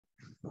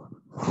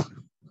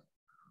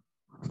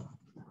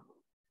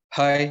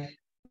Hi,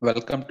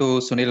 welcome to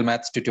Sunil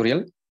Maths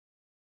tutorial.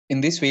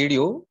 In this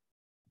video,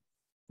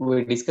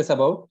 we discuss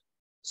about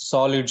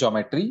solid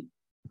geometry,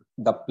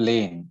 the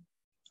plane.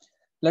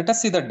 Let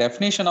us see the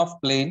definition of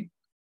plane.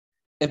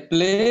 A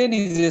plane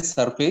is a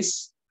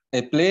surface.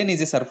 A plane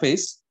is a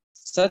surface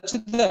such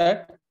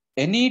that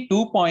any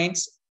 2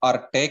 points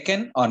are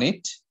taken on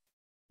it.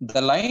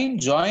 The line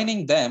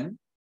joining them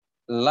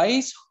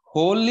lies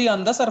wholly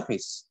on the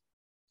surface.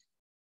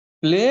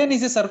 Plane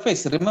is a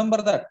surface.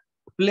 Remember that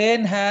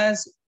plane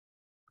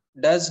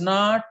does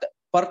not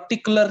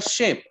particular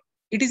shape.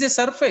 It is a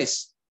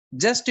surface.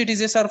 Just it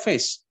is a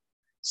surface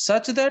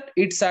such that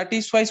it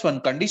satisfies one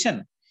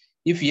condition.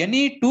 If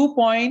any 2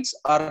 points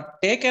are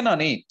taken on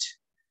it,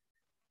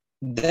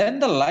 then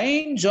the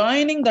line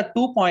joining the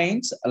 2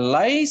 points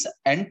lies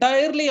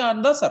entirely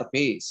on the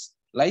surface.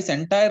 Lies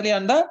entirely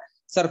on the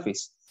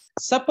surface.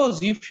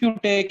 Suppose if you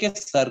take a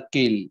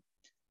circle,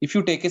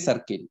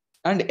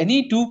 and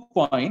any 2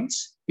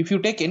 points, if you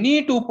take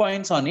any 2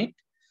 points on it,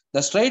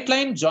 the straight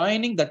line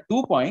joining the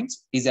 2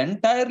 points is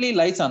entirely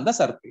lies on the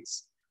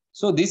surface.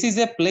 So this is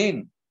a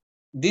plane.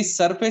 This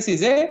surface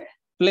is a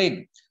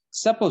plane.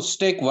 Suppose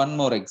take one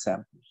more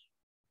example.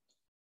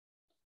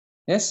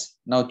 Yes,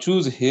 now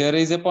choose here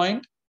is a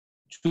point.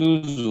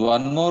 Choose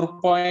one more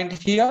point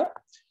here.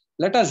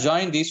 Let us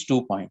join these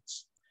 2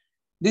 points.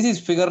 This is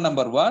figure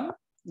number 1.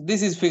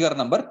 This is figure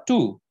number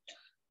 2.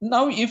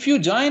 Now, if you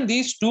join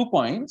these 2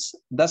 points,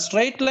 the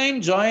straight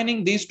line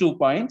joining these 2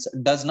 points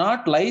does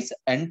not lies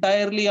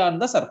entirely on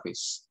the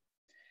surface.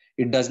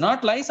 It does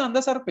not lies on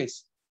the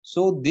surface.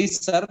 So this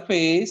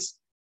surface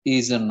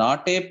is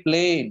not a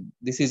plane.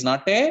 This is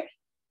not a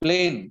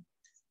plane.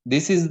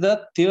 This is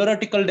the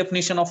theoretical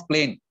definition of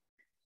plane.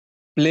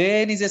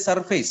 Plane is a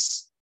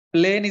surface.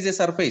 Plane is a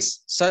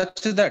surface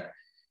such that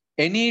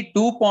any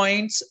 2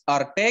 points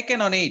are taken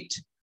on it,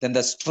 then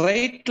the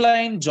straight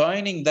line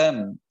joining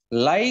them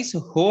lies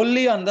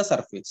wholly on the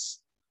surface.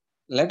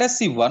 Let us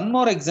see one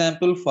more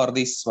example for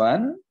this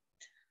one.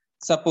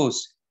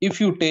 Suppose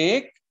if you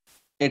take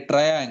a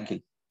triangle,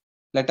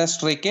 let us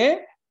take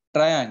a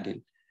triangle.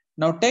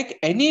 Now take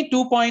any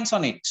 2 points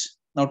on it.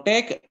 Now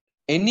take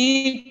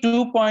any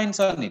 2 points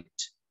on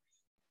it.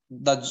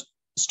 The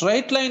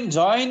straight line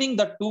joining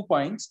the 2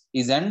 points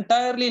is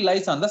entirely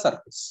lies on the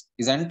surface.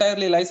 Is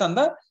entirely lies on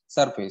the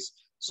surface.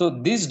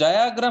 So this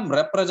diagram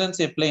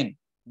represents a plane.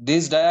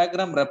 This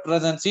diagram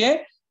represents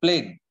a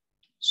plane.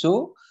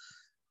 So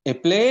a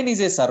plane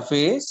is a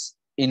surface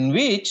in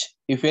which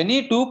if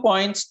any 2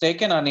 points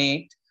taken on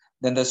it,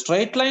 then the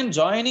straight line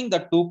joining the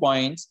 2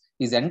 points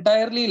is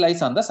entirely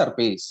lies on the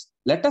surface.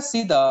 Let us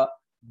see the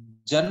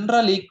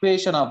general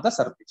equation of the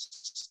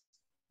surface.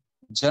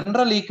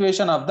 General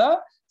equation of the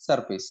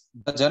surface.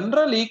 The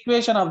general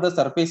equation of the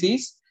surface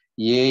is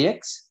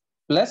ax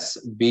plus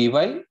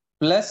by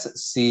plus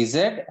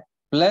cz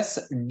plus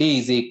d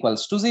is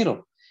equals to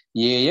 0.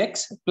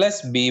 Ax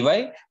plus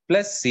by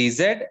plus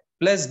cz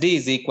plus d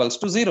is equals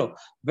to 0,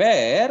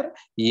 where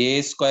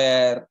a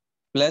square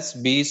plus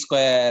b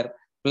square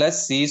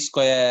plus c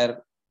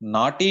square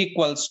not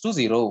equals to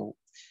 0.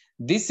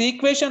 This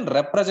equation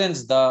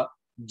represents the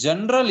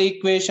general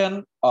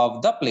equation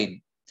of the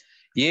plane.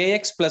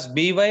 Ax plus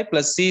by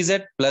plus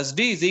cz plus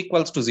d is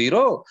equals to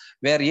 0,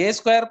 where a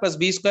square plus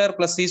b square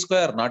plus c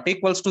square not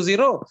equals to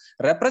 0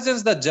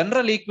 represents the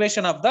general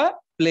equation of the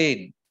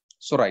plane.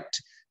 So right,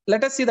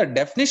 let us see the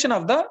definition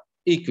of the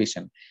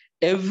equation.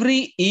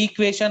 Every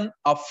equation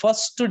of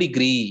first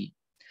degree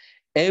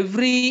in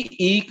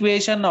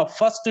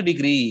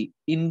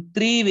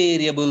 3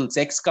 variables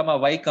x,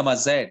 y,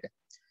 z.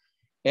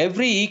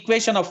 Every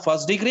equation of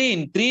first degree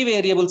in 3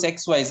 variables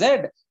x, y,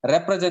 z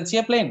represents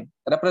a plane.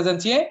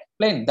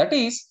 That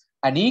is,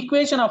 an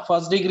equation of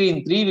first degree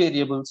in 3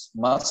 variables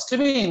must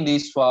be in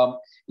this form: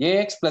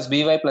 ax plus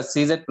by plus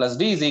cz plus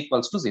d is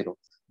equals to 0.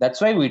 That's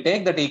why we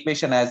take that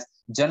equation as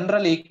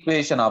general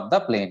equation of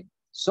the plane.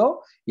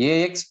 So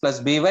ax plus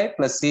by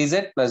plus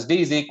cz plus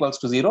d is equals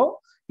to 0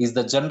 is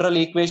the general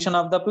equation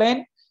of the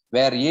plane,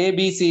 where a,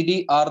 b, c,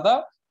 d are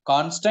the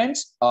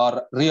constants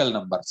or real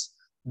numbers.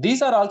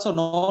 These are also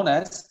known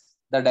as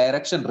the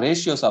direction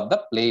ratios of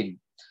the plane.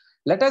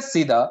 Let us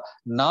see the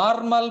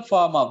normal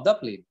form of the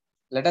plane.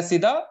 Let us see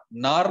the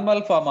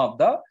normal form of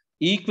the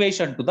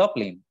equation to the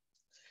plane.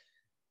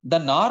 The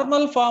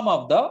normal form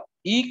of the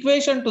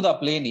equation to the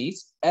plane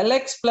is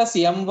Lx plus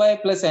my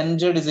plus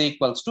nz is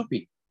equals to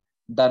p.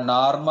 The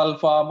normal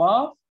form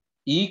of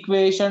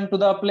equation to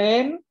the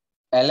plane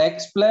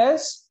Lx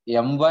plus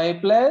my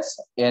plus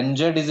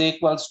nz is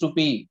equals to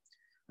p,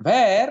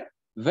 where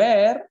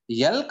L,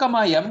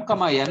 M,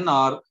 N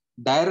are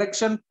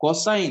direction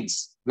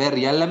cosines, where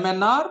L, M,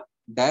 N are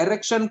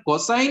direction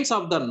cosines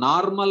of the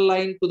normal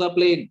line to the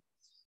plane,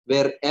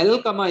 where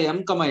L, M,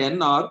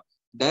 N are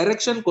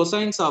direction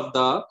cosines of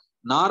the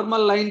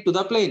normal line to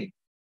the plane,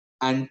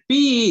 and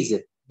P is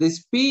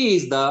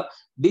the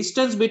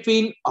distance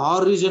between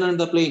origin and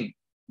the plane.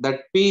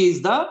 That P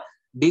is the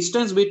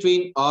distance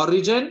between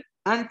origin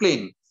and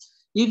plane.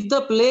 If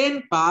the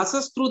plane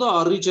passes through the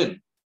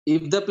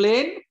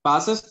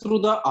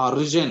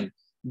origin,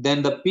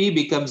 then the P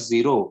becomes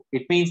 0.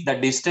 It means the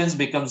distance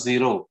becomes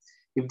 0.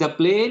 If the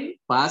plane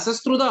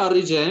passes through the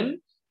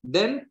origin,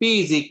 then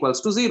P is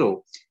equals to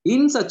 0.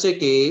 In such a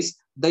case,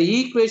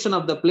 the equation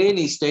of the plane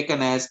is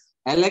taken as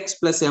Lx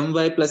plus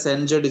My plus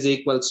Nz is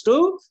equals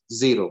to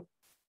 0.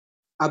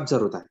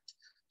 Observe that.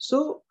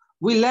 So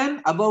we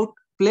learn about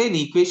plane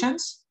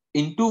equations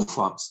in two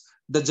forms.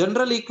 The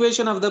general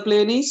equation of the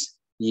plane is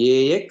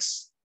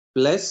Ax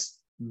plus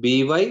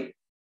By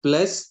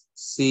plus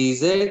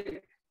Cz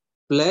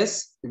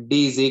plus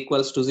D is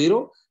equals to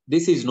 0.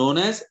 This is known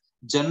as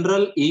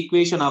general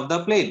equation of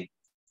the plane.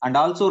 And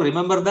also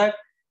remember that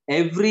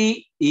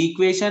every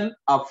equation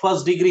of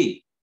first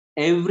degree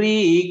in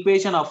three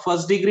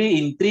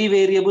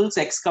variables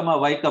x,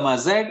 y,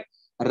 z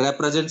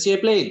represents a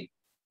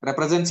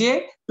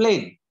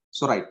plane.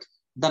 So right,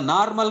 the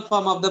normal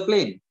form of the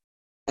plane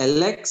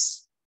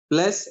Lx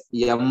plus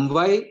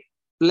My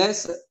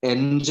plus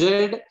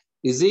Nz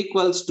is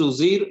equals to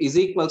 0 is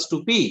equals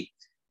to P.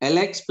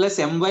 Lx plus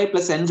My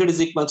plus Nz is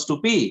equals to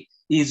P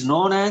is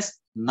known as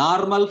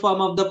normal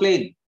form of the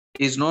plane.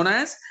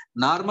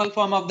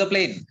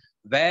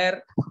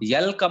 Where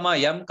L,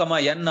 M,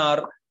 N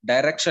are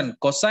direction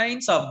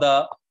cosines of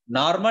the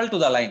normal to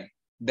the line.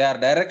 They are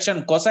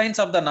direction cosines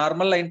of the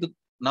normal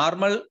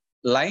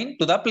line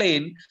to the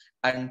plane,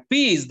 and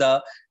P is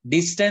the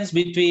distance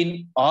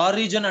between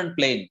origin and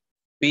plane.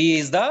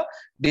 If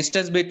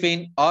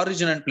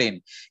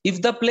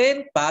the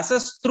plane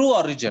passes through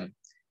origin,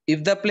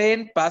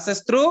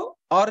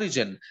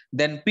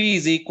 then P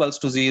is equals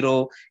to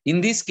 0.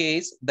 In this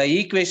case, the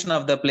equation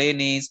of the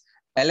plane is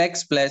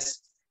Lx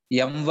plus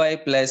My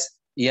plus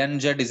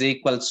Nz is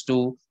equals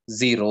to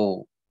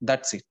 0.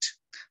 That's it.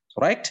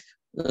 Right?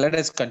 Let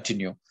us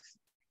continue.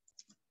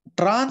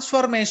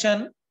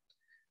 Transformation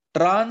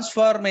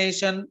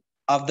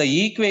of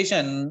the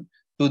equation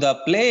to the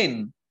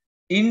plane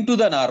into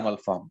the normal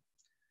form.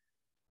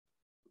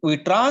 We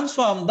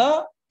transform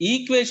the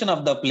equation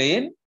of the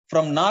plane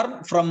from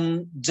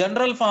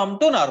general form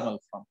to normal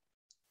form.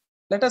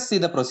 Let us see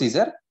the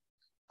procedure.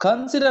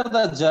 Consider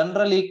the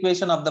general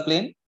equation of the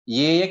plane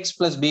Ax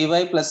plus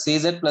By plus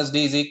Cz plus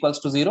D is equals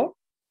to 0.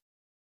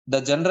 The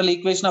general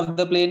equation of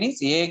the plane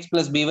is Ax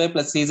plus By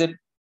plus Cz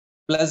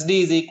plus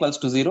D is equals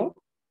to 0,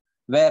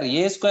 where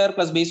A square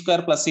plus B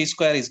square plus C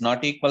square is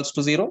not equals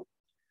to 0,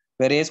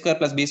 where A square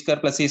plus B square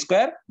plus C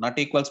square not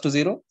equals to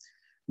 0.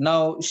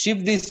 Now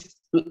shift this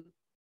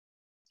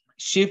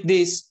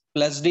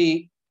plus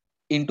D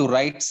into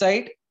right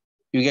side,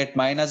 you get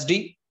minus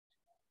D.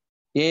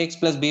 Ax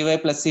plus By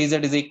plus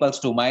Cz is equals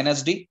to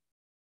minus D.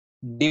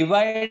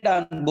 Divide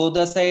on both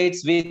the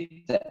sides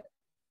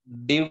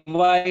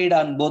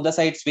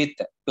with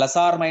plus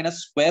or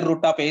minus square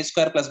root of A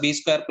square plus B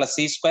square plus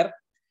C square.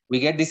 We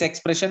get this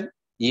expression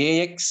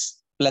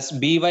Ax plus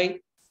By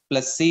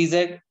plus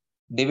Cz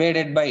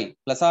divided by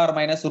plus or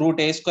minus root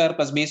A square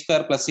plus B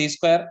square plus C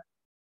square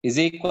is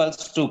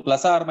equals to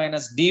plus or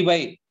minus D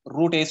by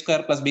root A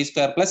square plus B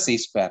square plus C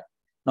square.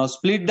 Now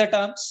split the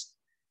terms.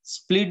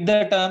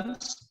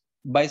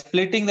 By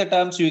splitting the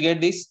terms, you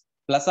get this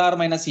plus or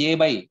minus A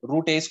by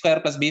root A square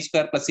plus B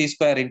square plus C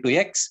square into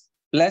X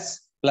plus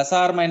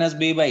or minus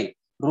B by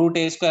root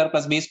A square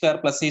plus B square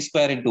plus C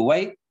square into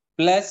Y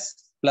plus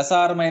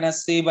or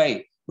minus C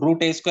by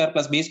root A square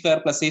plus B square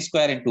plus C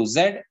square into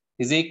Z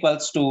is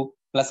equals to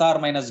plus or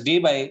minus D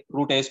by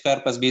root A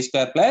square plus B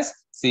square plus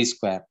C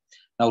square.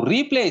 Now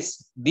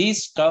replace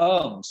these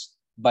terms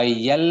by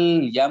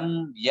L,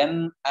 M,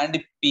 N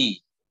and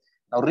P.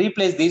 Now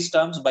replace these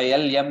terms by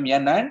L, M,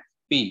 N and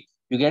P.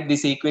 You get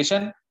this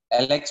equation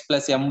Lx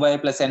plus My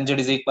plus Nz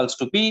is equals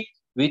to P,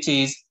 which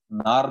is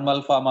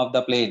normal form of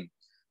the plane,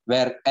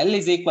 where L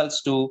is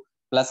equals to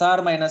plus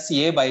or minus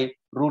A by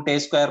root A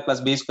square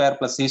plus B square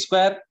plus C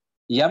square.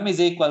 M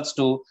is equals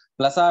to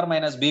plus or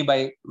minus B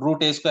by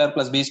root A square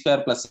plus B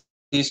square plus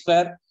C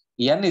square.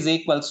 N is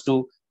equals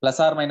to plus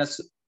or minus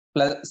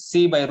plus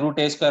C by root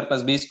A square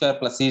plus B square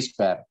plus C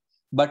square.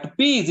 But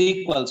P is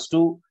equals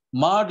to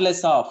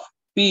modulus of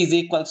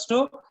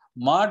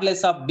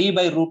D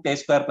by root A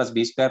square plus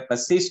B square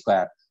plus C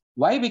square.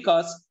 Why?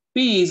 Because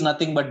P is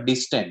nothing but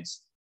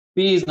distance.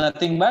 P is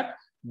nothing but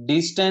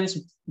distance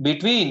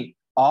between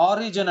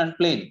origin and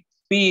plane.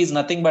 P is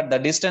nothing but the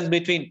distance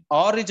between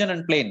origin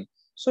and plane.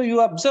 So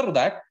you observe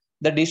that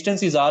the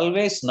distance is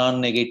always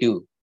non-negative.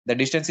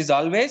 That's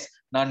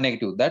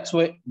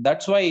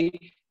why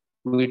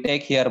we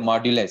take here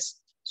modulus.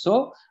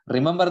 So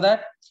remember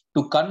that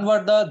to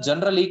convert the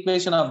general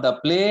equation of the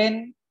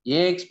plane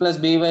Ax plus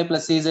By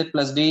plus Cz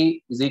plus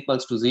D is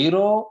equals to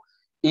 0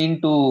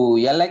 into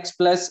Lx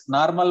plus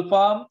normal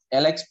form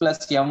Lx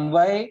plus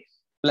My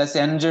plus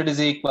Nz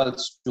is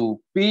equals to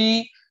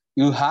P.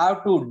 You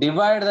have to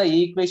divide the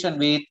equation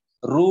with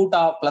root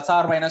of plus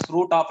or minus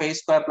root of A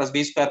square plus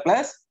B square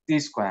plus C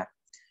square.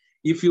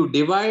 If you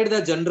divide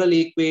the general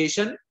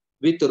equation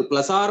with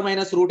plus or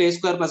minus root A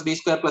square plus B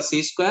square plus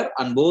C square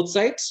on both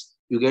sides,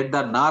 you get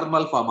the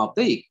normal form of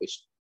the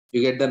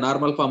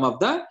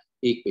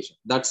equation.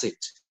 That's it.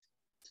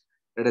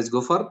 Let us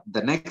go for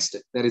the next.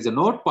 There is a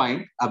note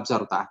point.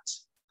 Observe that.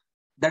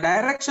 The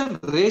direction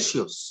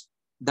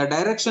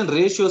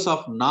ratios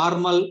of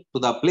normal to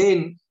the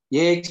plane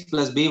ax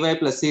plus by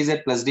plus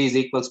cz plus d is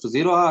equals to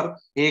 0 are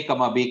a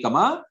comma b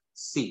comma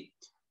c.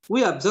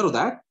 We observe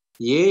that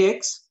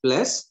ax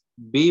plus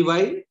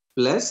by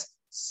plus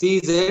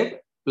cz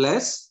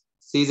plus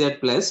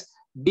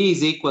d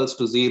is equals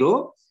to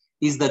 0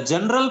 is the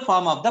general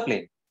form of the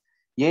plane.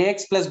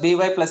 Ax plus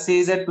by plus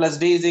cz plus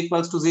d is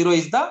equals to 0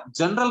 is the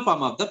general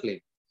form of the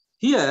plane.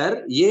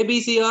 Here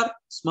ABC are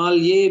small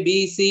a,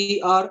 b, c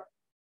are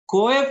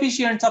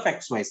coefficients of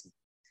xyz.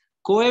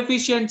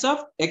 Coefficients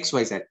of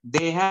xyz.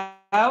 They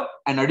have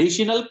an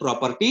additional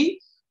property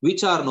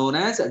which are known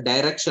as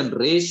direction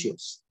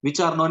ratios.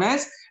 Which are known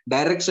as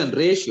direction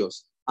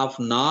ratios of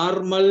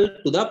normal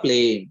to the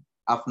plane.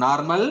 Of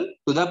normal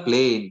to the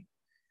plane.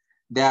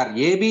 They are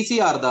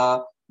ABC are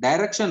the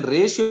direction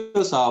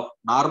ratios of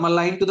normal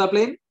line to the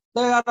plane.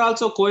 They are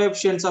also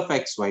coefficients of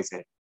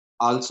xyz.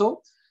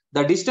 Also,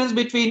 the distance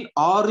between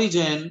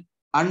origin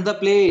and the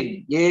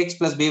plane ax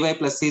plus by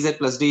plus cz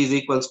plus d is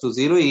equals to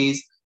 0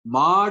 is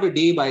mod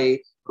d by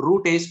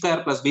root a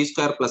square plus b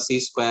square plus c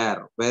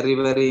square. Very,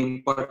 very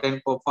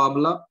important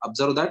formula.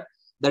 Observe that.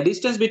 The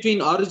distance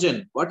between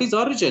origin. What is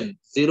origin?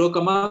 0,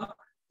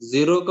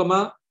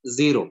 0,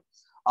 0.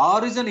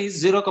 Origin is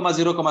 0,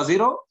 0,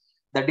 0.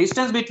 The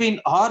distance between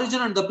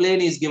origin and the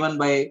plane is given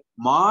by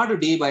mod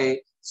d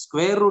by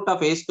square root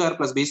of a square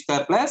plus b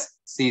square plus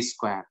c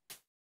square.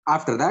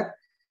 After that,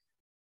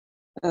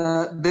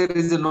 there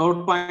is a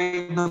note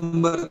point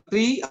number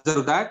 3.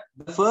 Observe that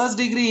the first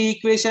degree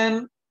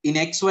equation in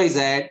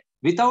xyz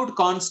without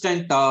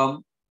constant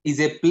term is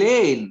a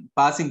plane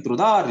passing through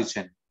the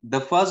origin. The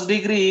first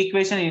degree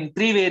equation in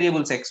 3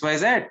 variables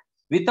xyz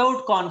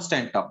without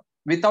constant term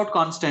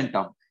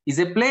is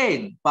a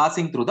plane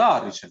passing through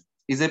the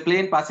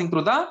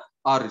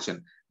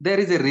origin. There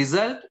is a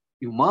result.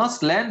 You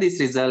must learn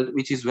this result,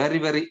 which is very,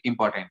 very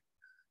important.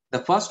 The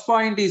first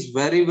point is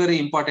very, very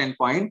important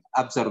point.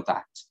 Observe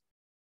that.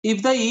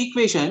 If the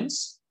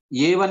equations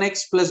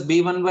a1x plus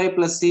b1y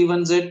plus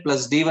c1z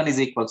plus d1 is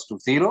equals to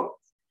 0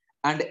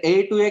 and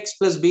a2x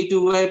plus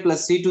b2y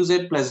plus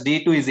c2z plus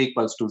d2 is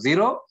equals to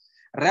 0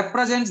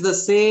 represents the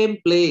same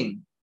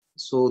plane.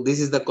 So this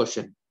is the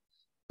question.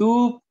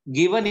 Two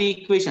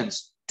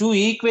equations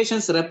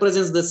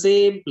represents the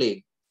same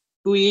plane.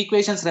 Two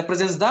equations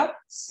represents the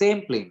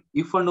same plane.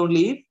 If and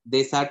only if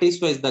they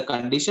satisfies the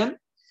condition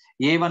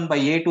a1 by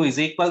a2 is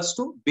equals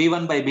to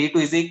b1 by b2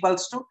 is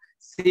equals to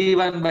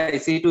c1 by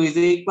c2 is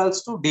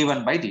equals to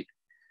d1 by d2.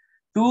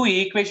 Two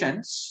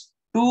equations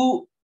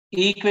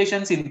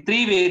in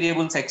 3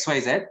 variables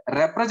xyz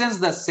represents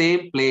the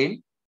same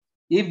plane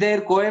if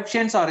their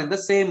coefficients are in the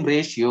same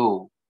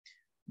ratio.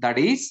 That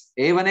is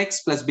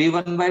a1x plus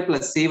b1y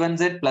plus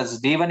c1z plus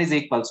d1 is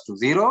equals to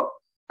 0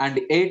 and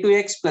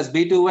a2x plus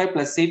b2y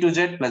plus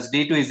c2z plus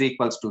d2 is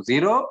equals to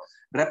 0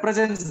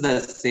 represents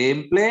the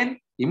same plane.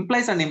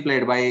 Implies and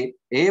implied by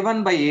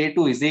a1 by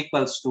a2 is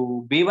equals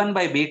to b1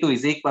 by b2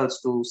 is equals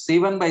to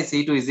c1 by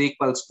c2 is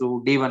equals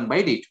to d1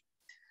 by d2.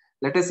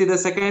 Let us see the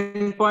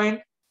second point.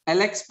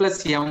 Lx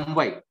plus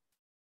my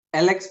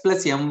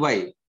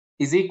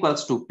is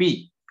equals to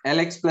p.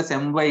 Lx plus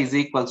my is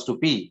equals to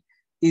p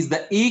is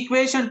the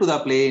equation to the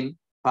plane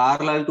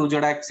parallel to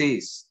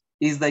z-axis.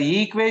 Lx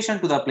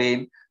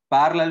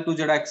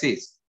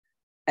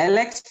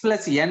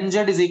plus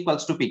nz is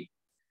equals to p.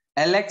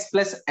 Lx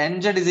plus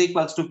nz is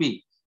equals to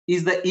p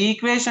is the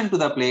equation to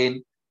the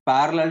plane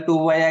parallel to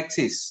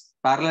y-axis.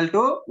 My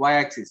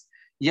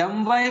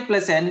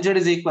plus nz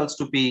is equals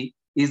to p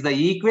is the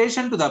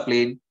equation to the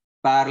plane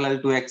parallel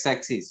to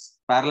x-axis.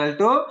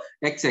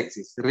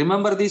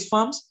 Remember these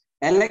forms.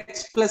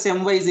 Lx plus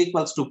my is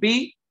equals to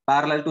p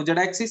parallel to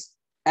z-axis.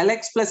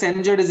 Lx plus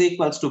nz is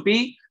equals to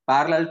p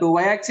parallel to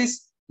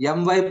y-axis.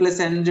 My plus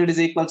nz is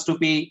equals to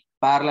p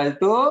parallel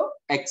to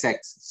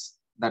x-axis.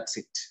 That's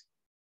it.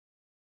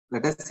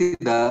 Let us see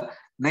the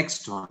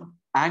next one.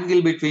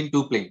 Angle between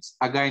two planes.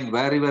 Again,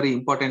 very, very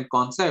important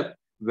concept.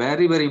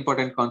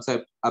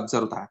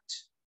 Observe that.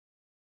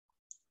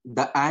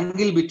 The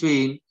angle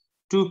between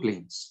two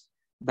planes.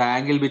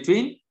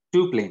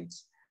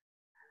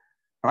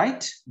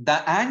 Right?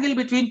 The angle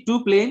between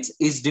two planes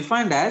is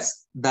defined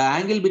as the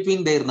angle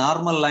between their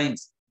normal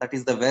lines. That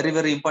is the very,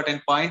 very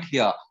important point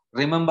here.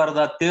 Remember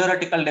the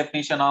theoretical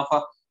definition of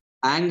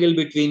angle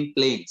between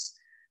planes.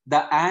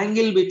 The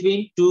angle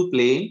between two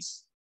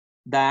planes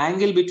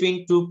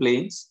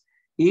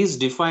is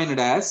defined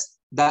as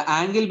the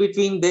angle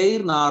between their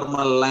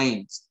normal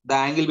lines.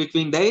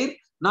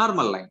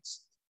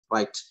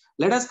 Right.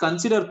 Let us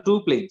consider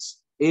two planes.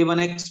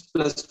 A1x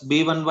plus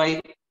b1y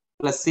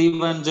plus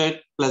c1z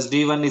plus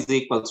d1 is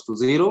equals to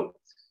 0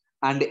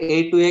 and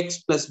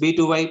a2x plus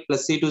b2y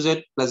plus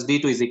c2z plus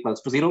d2 is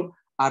equals to 0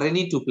 are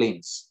any two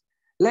planes.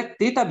 Let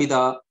theta be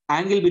the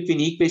angle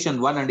between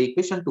equation 1 and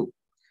equation 2.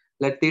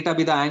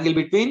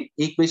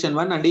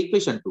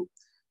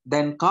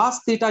 Then cos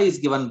theta is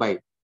given by,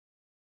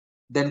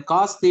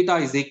 cos theta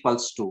is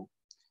equals to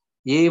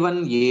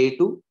a1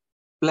 a2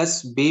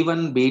 plus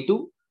b1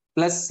 b2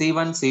 plus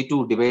c1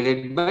 c2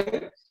 divided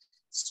by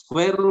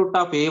square root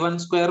of a1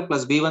 square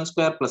plus b1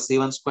 square plus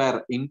c1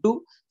 square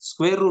into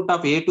square root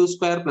of a2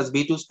 square plus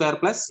b2 square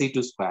plus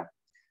c2 square.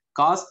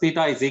 Cos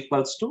theta is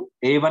equals to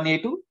a1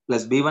 a2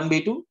 plus b1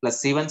 b2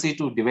 plus c1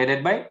 c2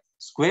 divided by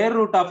square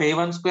root of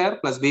a1 square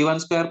plus b1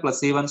 square plus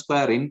c1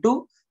 square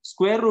into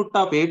square root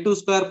of a2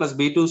 square plus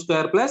b2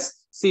 square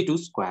plus c2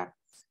 square.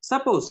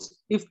 Suppose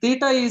if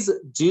theta is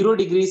 0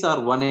 degrees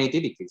or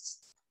 180 degrees.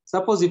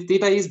 Suppose if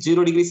theta is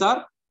 0 degrees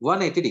or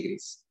 180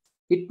 degrees.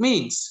 It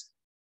means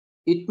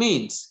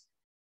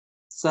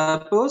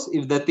suppose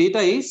if the theta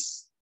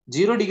is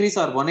 0 degrees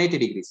or 180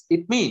 degrees,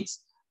 it means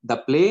the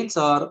planes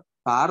are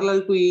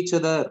parallel to each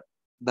other.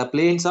 The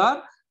planes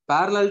are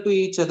parallel to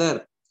each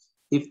other.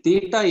 If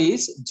theta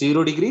is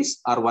 0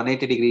 degrees or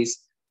 180 degrees,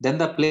 then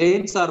the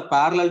planes are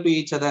parallel to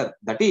each other.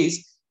 That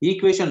is,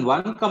 equation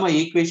 1,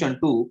 equation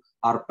 2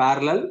 are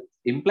parallel,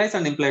 implies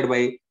and implied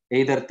by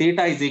either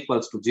theta is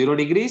equals to 0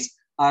 degrees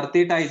or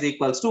theta is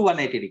equals to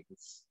 180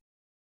 degrees.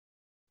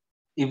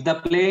 If the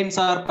planes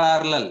are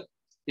parallel,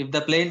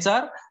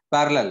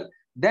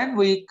 then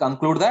we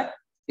conclude that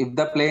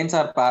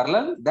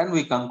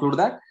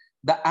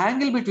the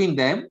angle between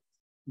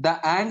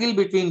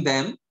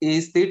them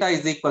is theta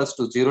is equals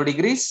to 0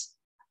 degrees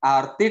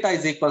or theta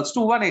is equals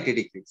to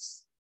 180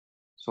 degrees.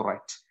 So right.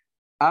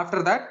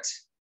 After that,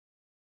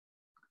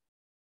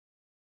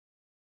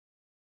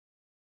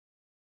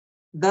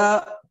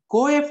 the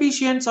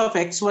coefficients of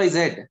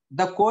xyz,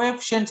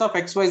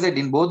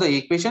 in both the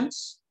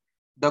equations,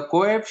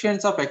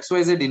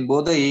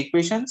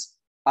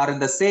 are in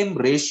the same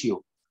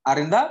ratio.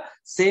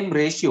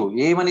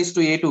 A1 is to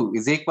A2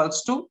 is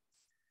equals to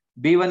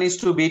B1 is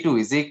to B2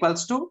 is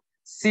equals to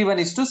C1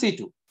 is to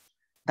C2.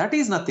 That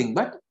is nothing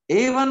but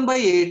A1 by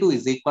A2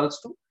 is equals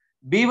to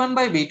B1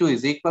 by B2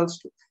 is equals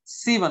to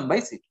C1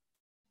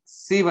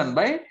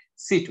 by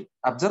C2.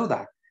 Observe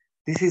that.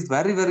 This is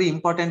very, very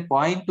important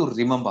point to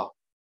remember.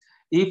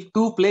 If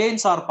two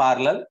planes are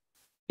parallel,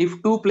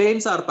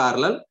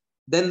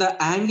 then the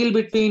angle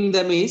between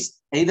them is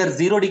either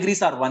 0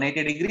 degrees or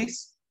 180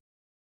 degrees.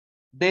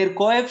 Their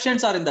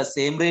coefficients are in the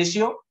same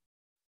ratio.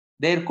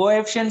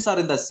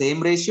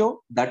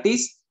 That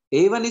is,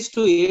 A1 is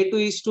to A2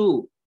 is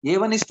to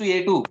A1 is to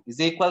A2 is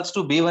equals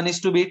to B1 is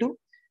to B2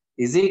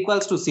 is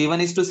equals to C1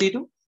 is to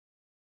C2,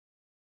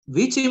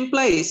 which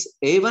implies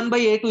A1 by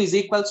A2 is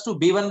equals to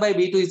B1 by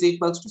B2 is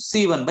equals to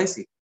C1 by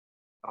C2.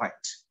 Right.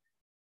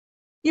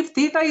 If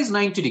theta is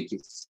 90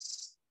 degrees,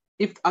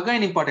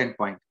 again important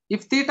point,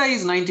 if theta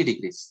is 90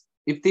 degrees,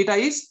 then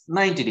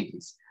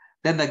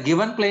the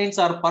given planes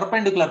are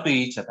perpendicular to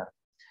each other.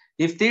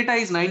 If theta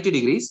is 90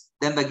 degrees,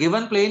 then the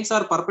given planes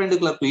are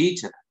perpendicular to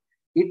each other.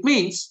 It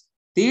means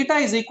theta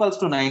is equals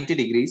to 90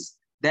 degrees,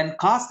 then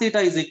cos theta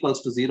is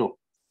equals to 0.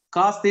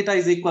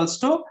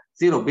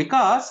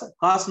 Because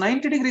cos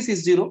 90 degrees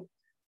is 0.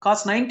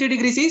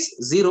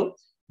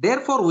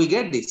 Therefore, we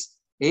get this.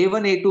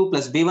 A1, A2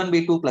 plus B1,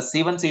 B2 plus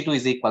C1, C2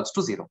 is equals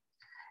to 0.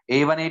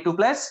 A1, A2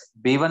 plus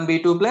B1,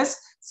 B2 plus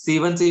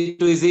C1,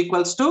 C2 is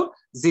equals to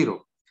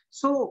 0.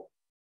 So,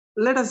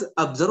 let us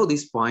observe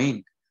this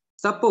point.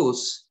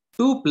 Suppose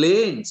two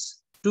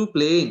planes,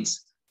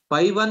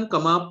 pi 1,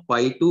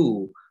 pi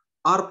 2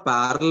 are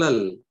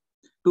parallel.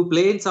 Two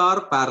planes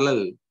are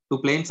parallel.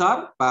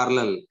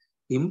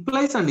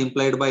 Implies and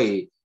implied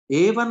by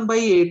A1 by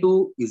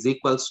A2 is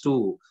equals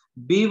to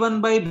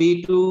B1 by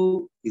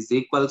B2 is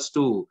equals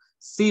to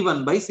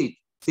C1 by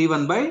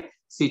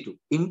C2.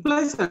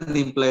 Implies and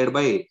implied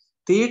by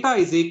theta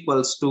is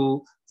equals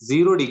to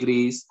 0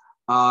 degrees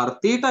or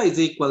theta is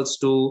equals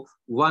to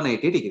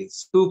 180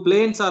 degrees. Two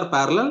planes are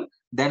parallel,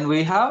 then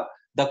we have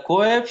the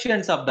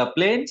coefficients of the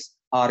planes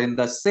are in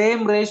the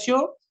same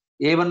ratio.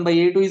 A1 by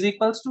A2 is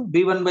equals to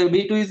B1 by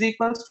B2 is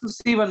equals to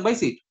C1 by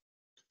C2.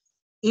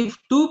 If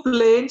two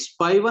planes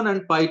pi 1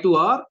 and pi 2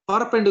 are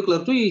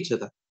perpendicular to each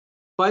other,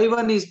 pi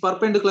 1 is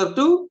perpendicular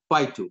to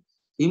pi 2,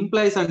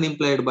 implies and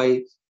implied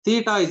by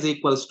theta is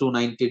equals to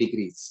 90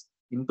 degrees.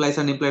 Implies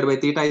and implied by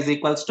theta is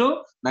equals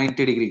to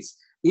 90 degrees.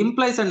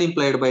 Implies and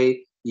implied by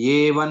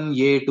A1,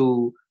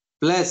 A2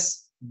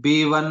 plus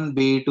B1,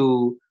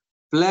 B2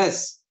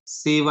 plus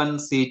C1,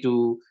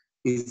 C2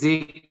 is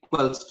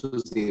equals to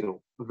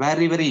 0.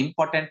 Very, very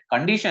important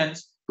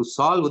conditions to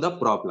solve the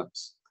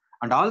problems.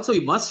 And also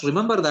you must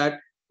remember that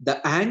the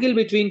angle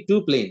between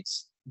two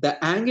planes,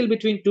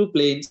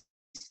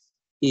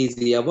 is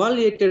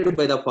evaluated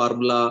by the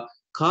formula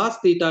cos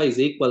theta is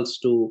equals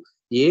to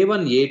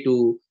A1,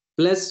 A2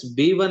 plus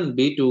B1,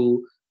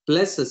 B2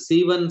 plus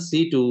C1,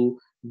 C2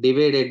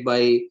 divided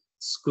by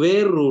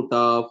square root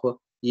of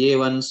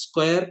A1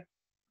 square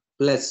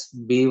plus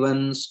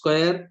B1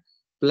 square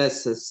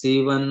plus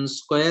C1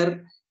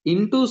 square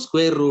into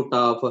square root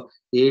of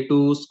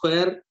A2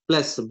 square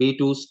plus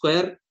B2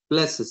 square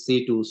plus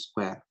C2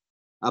 square.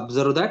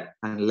 Observe that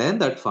and learn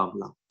that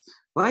formula.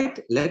 Right?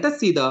 Let us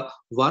see the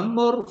one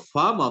more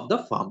form of the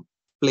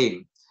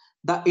plane.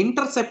 The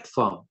intercept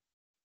form.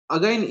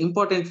 Again,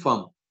 important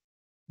form.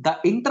 The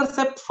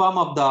intercept form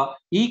of the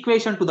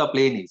equation to the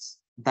plane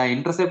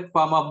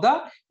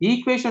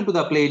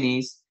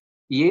is.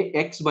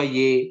 x by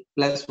a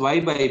plus y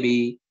by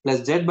b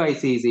plus z by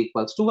c is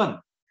equals to 1.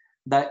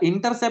 The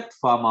intercept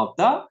form of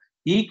the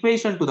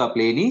equation to the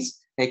plane is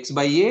x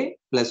by a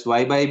plus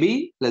y by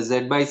b plus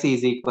z by c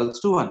is equals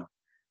to 1.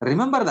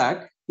 Remember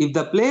that if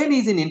the plane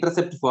is in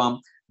intercept form,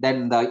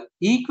 then the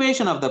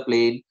equation of the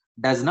plane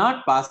does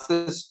not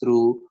passes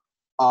through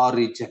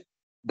origin.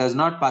 Does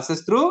not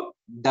passes through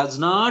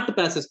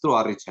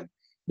origin.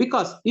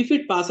 Because if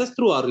it passes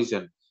through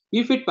origin,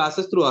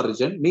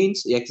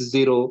 means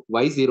x0,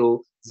 y0,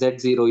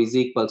 z0 is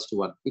equals to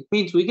 1. It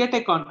means we get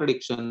a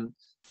contradiction,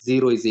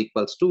 0 is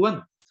equals to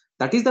 1.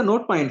 That is the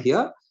note point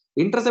here.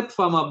 Intercept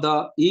form of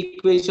the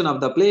equation of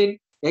the plane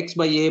x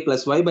by a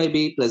plus y by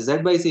b plus z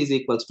by c is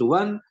equals to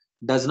 1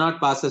 does not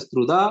passes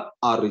through the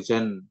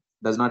origin.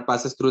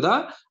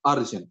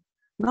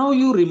 Now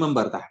you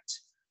remember that.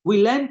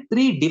 We learned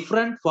three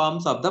different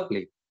forms of the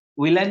plane.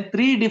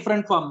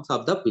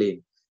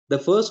 The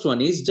first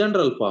one is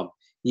general form.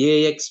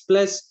 Ax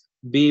plus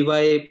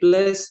by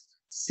plus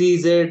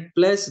cz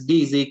plus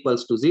d is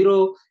equals to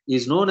 0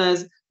 is known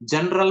as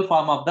general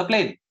form of the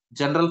plane.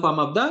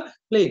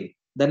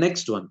 The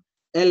next one,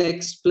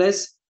 Lx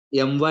plus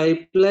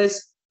my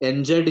plus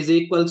nz is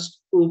equals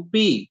to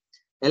p.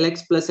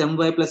 Lx plus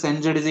my plus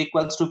nz is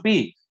equals to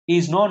p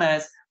is known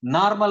as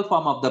normal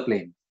form of the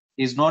plane.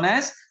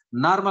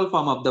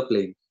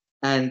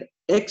 And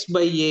x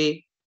by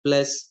a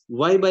plus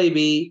y by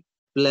b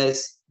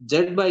plus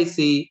z by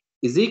c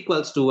is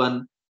equals to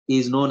 1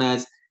 is known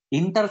as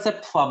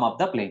intercept form of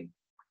the plane.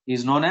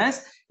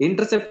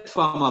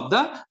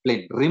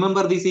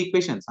 Remember these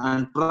equations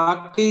and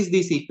practice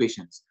these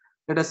equations.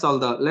 Let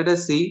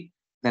us see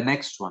the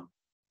next one.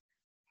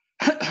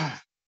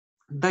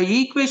 The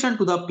equation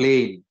to the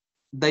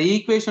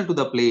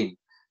plane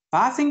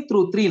passing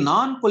through three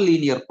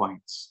non-collinear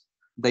points.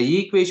 The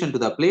equation to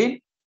the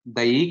plane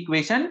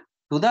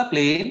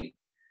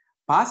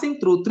passing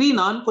through three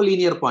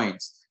non-collinear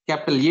points.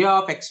 Capital A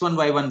of x1,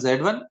 y1,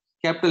 z1,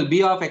 capital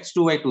B of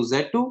x2, y2,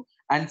 z2,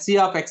 and C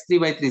of x3,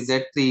 y3,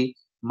 z3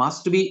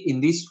 must be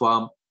in this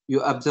form.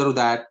 You observe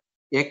that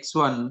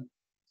x1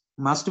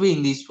 must be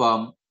in this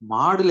form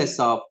modulus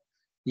of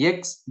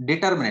x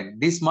determinant.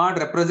 This mod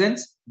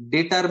represents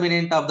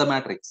determinant of the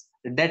matrix.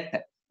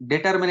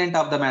 Determinant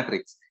of the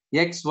matrix.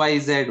 X, y,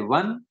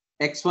 z1,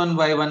 x1,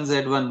 y1,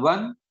 z1,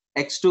 1,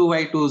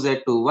 x2, y2,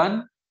 z2,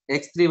 1,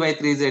 x3,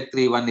 y3,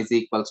 z3, 1 is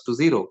equals to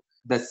 0.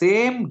 The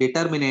same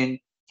determinant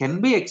can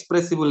be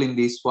expressible in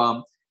this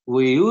form.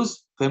 We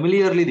use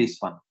familiarly this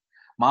one.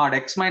 Mod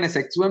x minus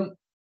x1,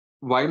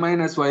 y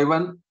minus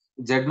y1,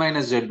 z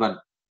minus z1,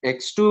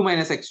 x2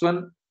 minus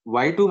x1,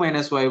 y2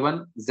 minus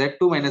y1,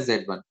 z2 minus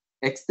z1,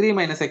 x3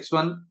 minus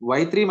x1,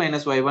 y3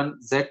 minus y1,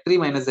 z3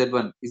 minus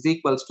z1 is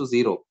equals to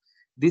 0.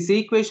 This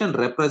equation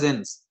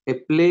represents a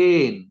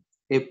plane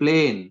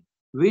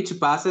which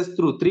passes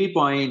through 3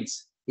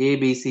 points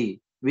ABC.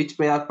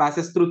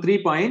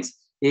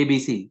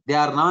 They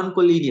are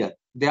non-collinear.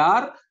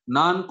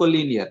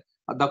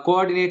 The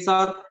coordinates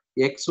are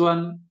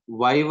x1,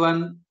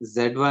 y1,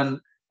 z1,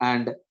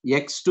 and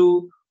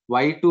x2,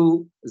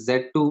 y2,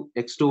 z2,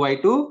 x2,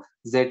 y2,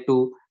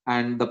 z2,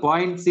 and the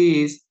point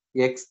C is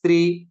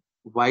x3,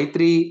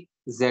 y3,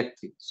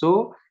 z3.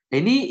 So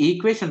any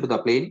equation to the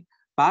plane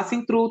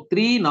passing through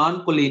three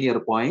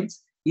non-collinear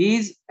points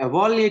is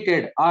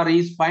evaluated or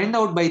is found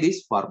out by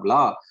this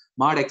formula.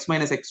 Mod x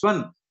minus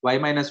x1, y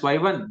minus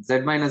y1, z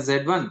minus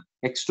z1,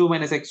 x2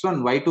 minus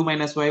x1, y2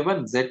 minus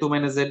y1, z2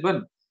 minus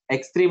z1,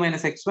 x3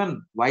 minus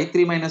x1,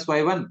 y3 minus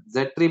y1,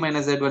 z3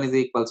 minus z1 is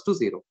equals to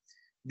 0.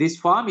 This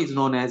form is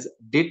known as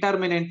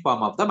determinant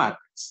form of the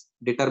matrix.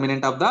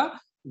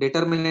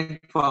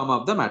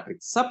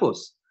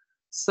 Suppose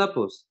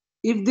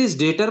if this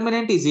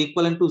determinant is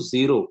equivalent to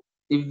 0,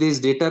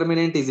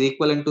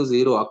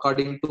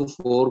 according to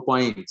 4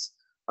 points,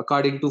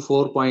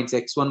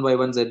 x1,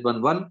 y1,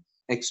 z1, 1,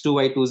 x2,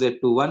 y2,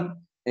 z2, 1,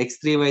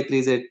 x3, y3,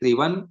 z3,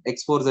 1,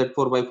 x4, z4,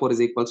 y4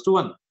 is equals to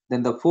 1.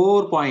 Then the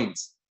 4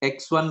 points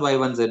x1,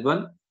 y1,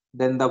 z1,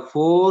 then the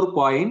 4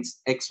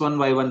 points x1,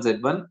 y1,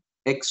 z1,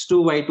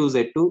 x2, y2,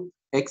 z2,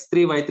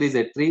 x3, y3,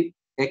 z3,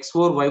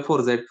 x4,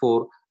 y4,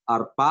 z4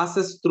 are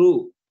passes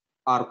through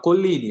are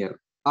collinear.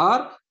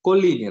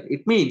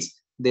 It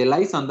means they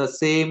lies on the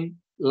same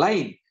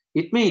line.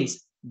 It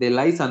means they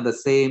lies on the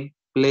same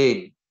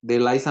plane.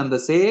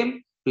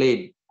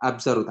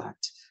 Observe that.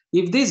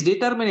 If this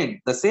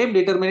determinant, the same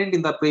determinant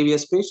in the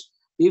previous page,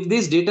 if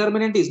this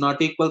determinant is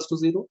not equals to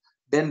 0,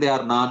 then they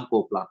are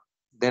non-coplanar.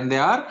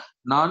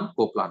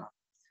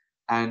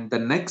 And the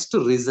next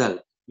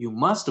result, you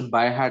must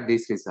by heart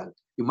this result.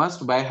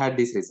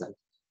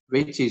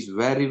 Which is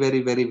very,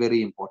 very, very,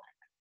 very important.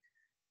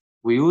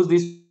 We use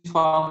this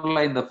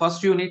formula in the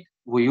first unit.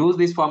 We use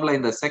this formula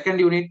in the second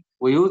unit.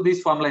 We use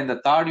this formula in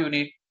the third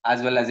unit,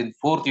 as well as in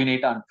fourth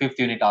unit and fifth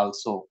unit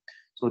also.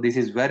 So this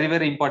is very,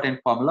 very important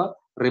formula.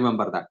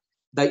 Remember that.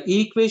 The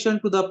equation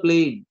to the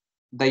plane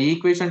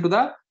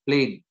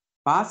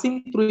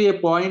passing through a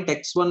point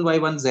x1,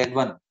 y1,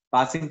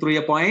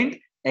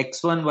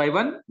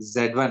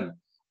 z1,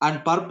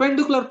 and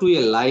perpendicular to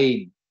a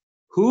line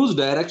whose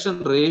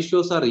direction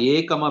ratios are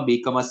a comma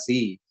b comma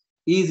c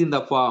is in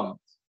the form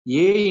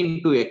a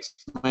into x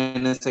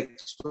minus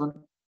x1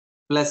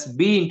 plus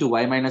b into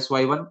y minus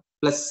y1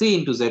 plus c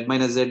into z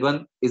minus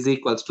z1 is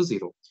equals to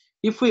 0.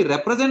 If we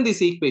represent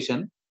this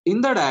equation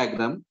in the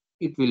diagram,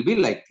 it will be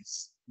like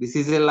this. This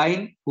is a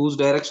line whose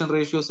direction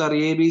ratios are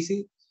a, b,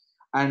 c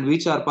and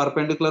which are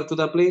perpendicular to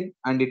the plane,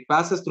 and it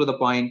passes through the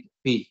point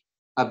P.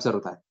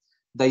 Observe that.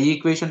 The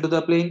equation to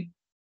the plane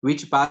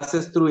which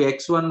passes through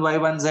x1,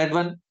 y1,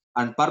 z1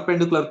 and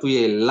perpendicular to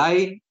a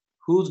line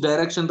whose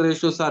direction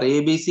ratios are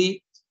a, b,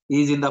 c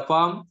is in the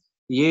form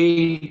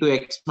a into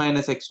x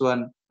minus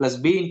x1 plus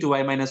b into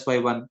y minus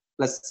y1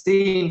 plus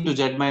c into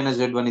z minus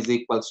z1 is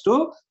equals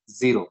to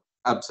 0.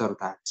 Observe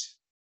that.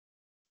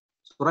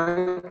 So,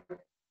 right.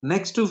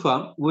 Next to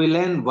form, we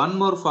learn one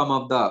more form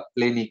of the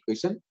plane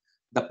equation,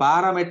 the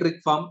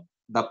parametric form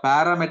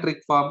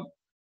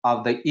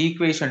of the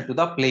equation to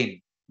the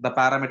plane. The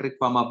parametric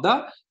form of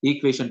the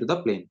equation to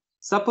the plane.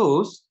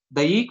 Suppose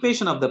the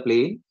equation of the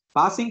plane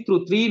passing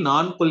through three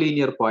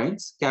non-collinear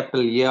points,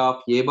 capital A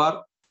of A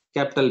bar,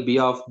 capital B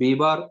of B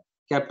bar,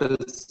 capital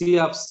C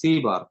of C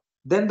bar.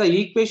 Then the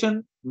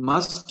equation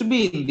must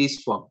be in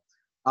this form.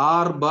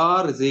 R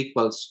bar is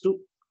equals to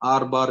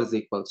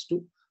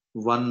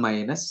 1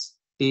 minus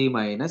T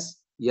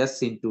minus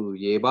S into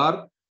A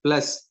bar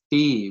plus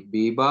T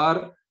B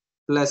bar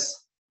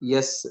plus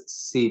S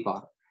C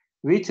bar,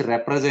 which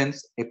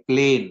represents a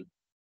plane,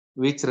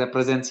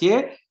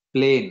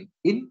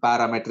 in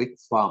parametric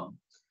form,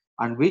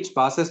 and which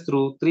passes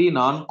through three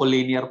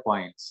non-collinear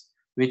points.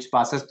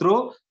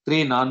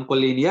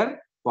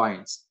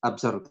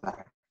 Observe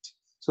that.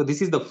 So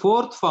this is the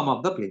fourth form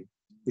of the plane.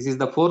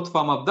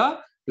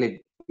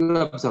 You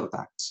observe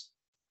that.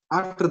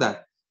 After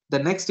that, the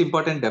next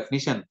important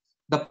definition,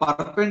 the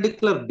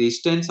perpendicular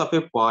distance of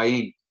a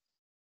point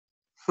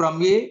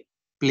from a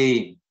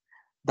plane.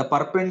 The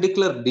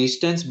perpendicular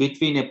distance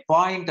between a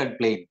point and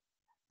plane.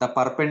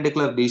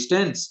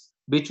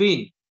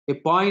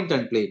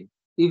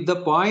 If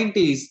the point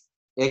is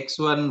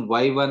x1,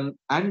 y1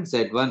 and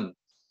z1,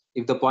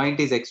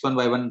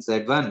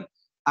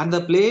 and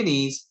the plane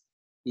is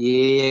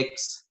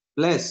ax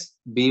plus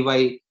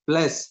by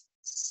plus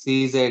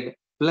cz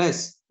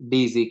plus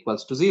d is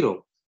equals to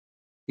 0.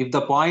 If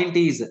the point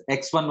is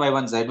x1,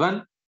 y1,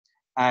 z1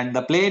 and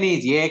the plane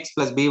is ax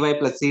plus by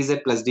plus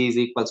cz plus d is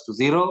equals to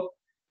 0,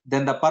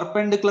 then the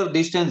perpendicular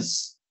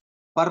distance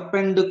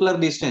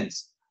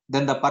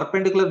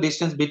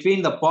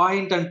between the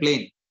point and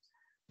plane,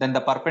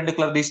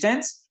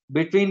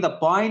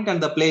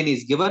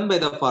 is given by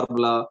the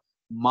formula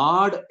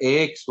mod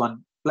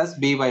ax1 plus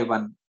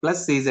by1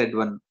 plus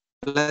cz1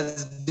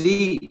 plus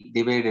d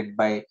divided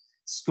by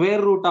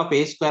square root of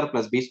a square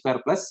plus b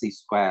square plus c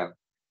square.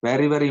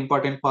 Very, very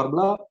important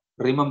formula.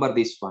 Remember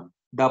this one.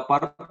 The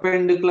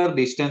perpendicular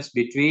distance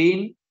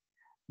between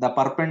a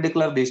point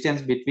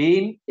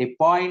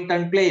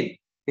and plane.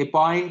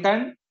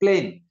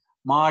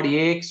 Mod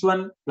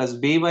ax1 plus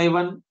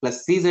by1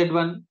 plus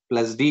cz1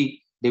 plus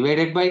d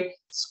divided by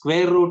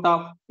square root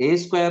of a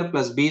square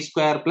plus b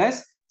square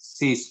plus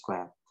c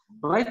square.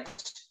 Right?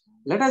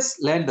 Let us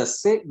learn the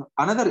same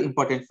another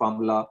important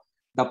formula.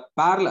 The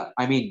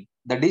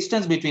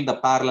distance between the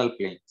parallel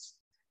planes.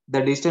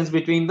 The distance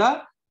between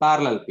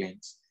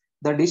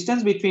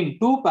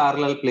two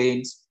parallel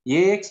planes,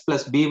 ax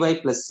plus by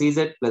plus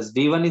cz plus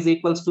d1 is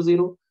equals to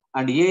 0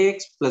 and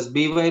ax plus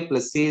by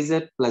plus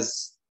cz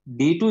plus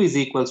d2 is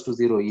equals to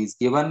 0 is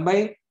given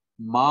by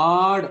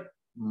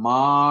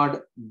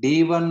mod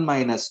d1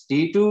 minus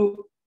d2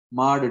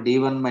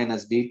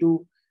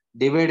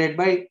 divided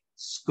by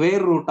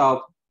square root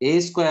of a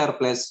square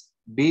plus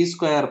b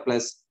square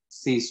plus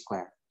c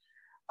square.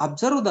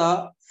 Observe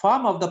the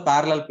form of the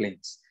parallel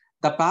planes.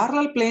 The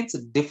parallel planes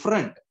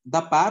differ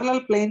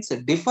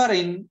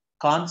in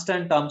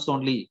constant terms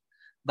only.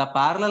 The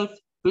parallel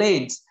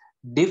planes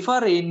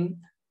differ in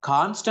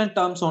constant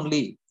terms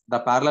only.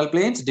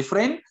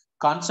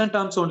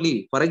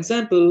 For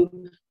example,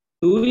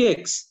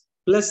 2x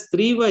plus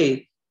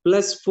 3y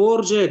plus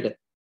 4z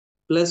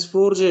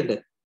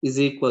is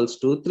equals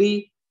to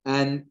 3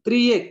 and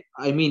 2x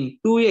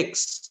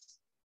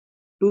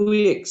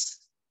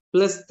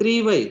plus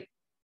 3y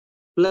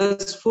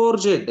plus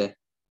 4z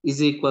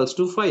is equals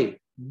to 5.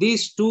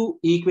 These two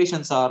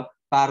equations are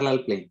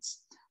parallel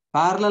planes.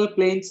 Parallel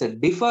planes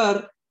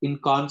differ in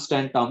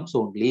constant terms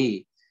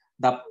only.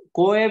 The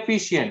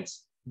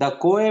coefficients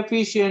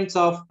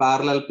of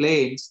parallel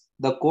planes,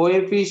 the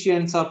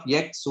coefficients of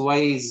x,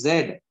 y,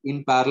 z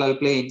in parallel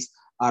planes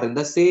are in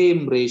the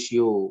same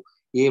ratio.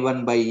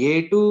 A1 by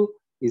A2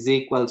 is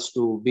equals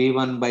to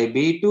B1 by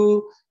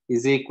B2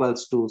 is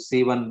equals to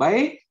C1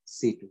 by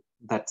C2.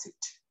 That's it.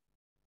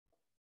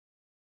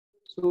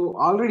 So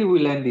already we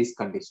learned this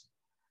condition.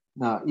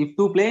 Now, if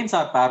two planes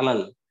are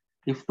parallel,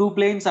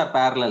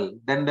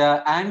 then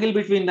the angle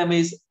between them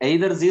is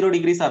either 0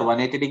 degrees or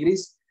 180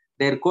 degrees.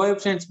 Their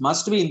coefficients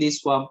must be in this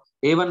form.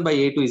 A1 by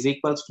A2 is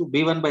equals to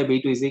B1 by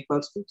B2 is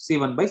equals to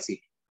C1 by C2.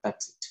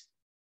 That's it.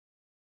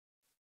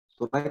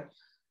 So, right.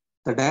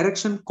 The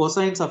direction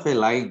cosines of a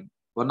line,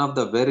 one of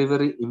the very,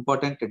 very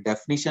important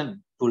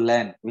definition to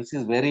learn, which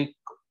is very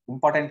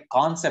important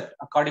concept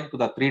according to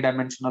the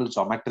three-dimensional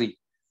geometry.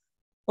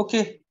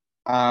 Okay,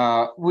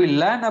 we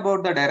learn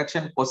about the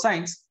direction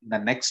cosines in the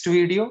next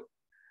video.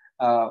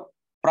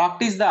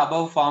 Practice the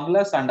above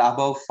formulas and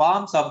above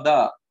forms of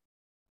the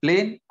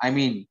plane. I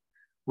mean,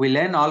 we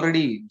learn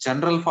already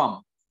general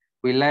form.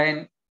 We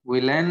learn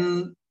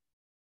the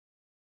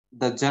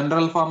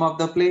general form of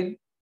the plane,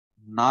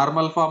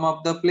 normal form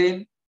of the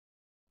plane,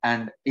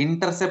 and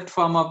intercept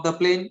form of the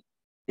plane,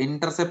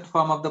 and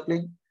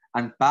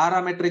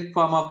parametric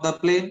form of the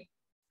plane.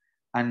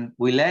 And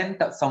we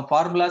learned some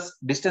formulas: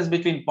 distance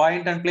between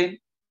point and plane,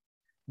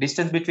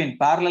 distance between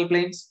parallel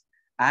planes,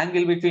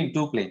 angle between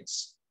two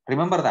planes.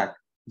 Remember that.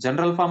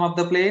 General form of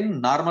the plane,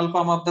 normal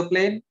form of the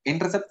plane,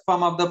 intercept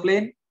form of the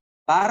plane,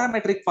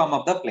 parametric form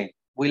of the plane.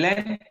 We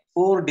learn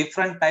 4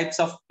 different types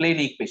of plane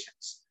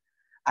equations.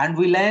 And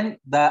we learn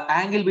the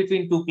angle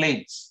between two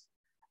planes.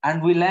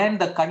 And we learn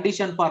the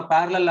condition for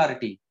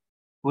parallelity.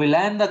 We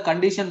learn the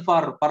condition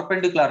for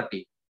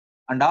perpendicularity.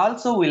 And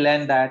also we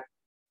learn that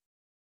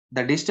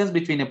the distance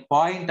between a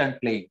point and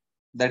plane.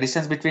 In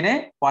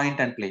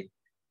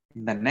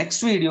the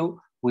next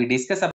video, we discuss about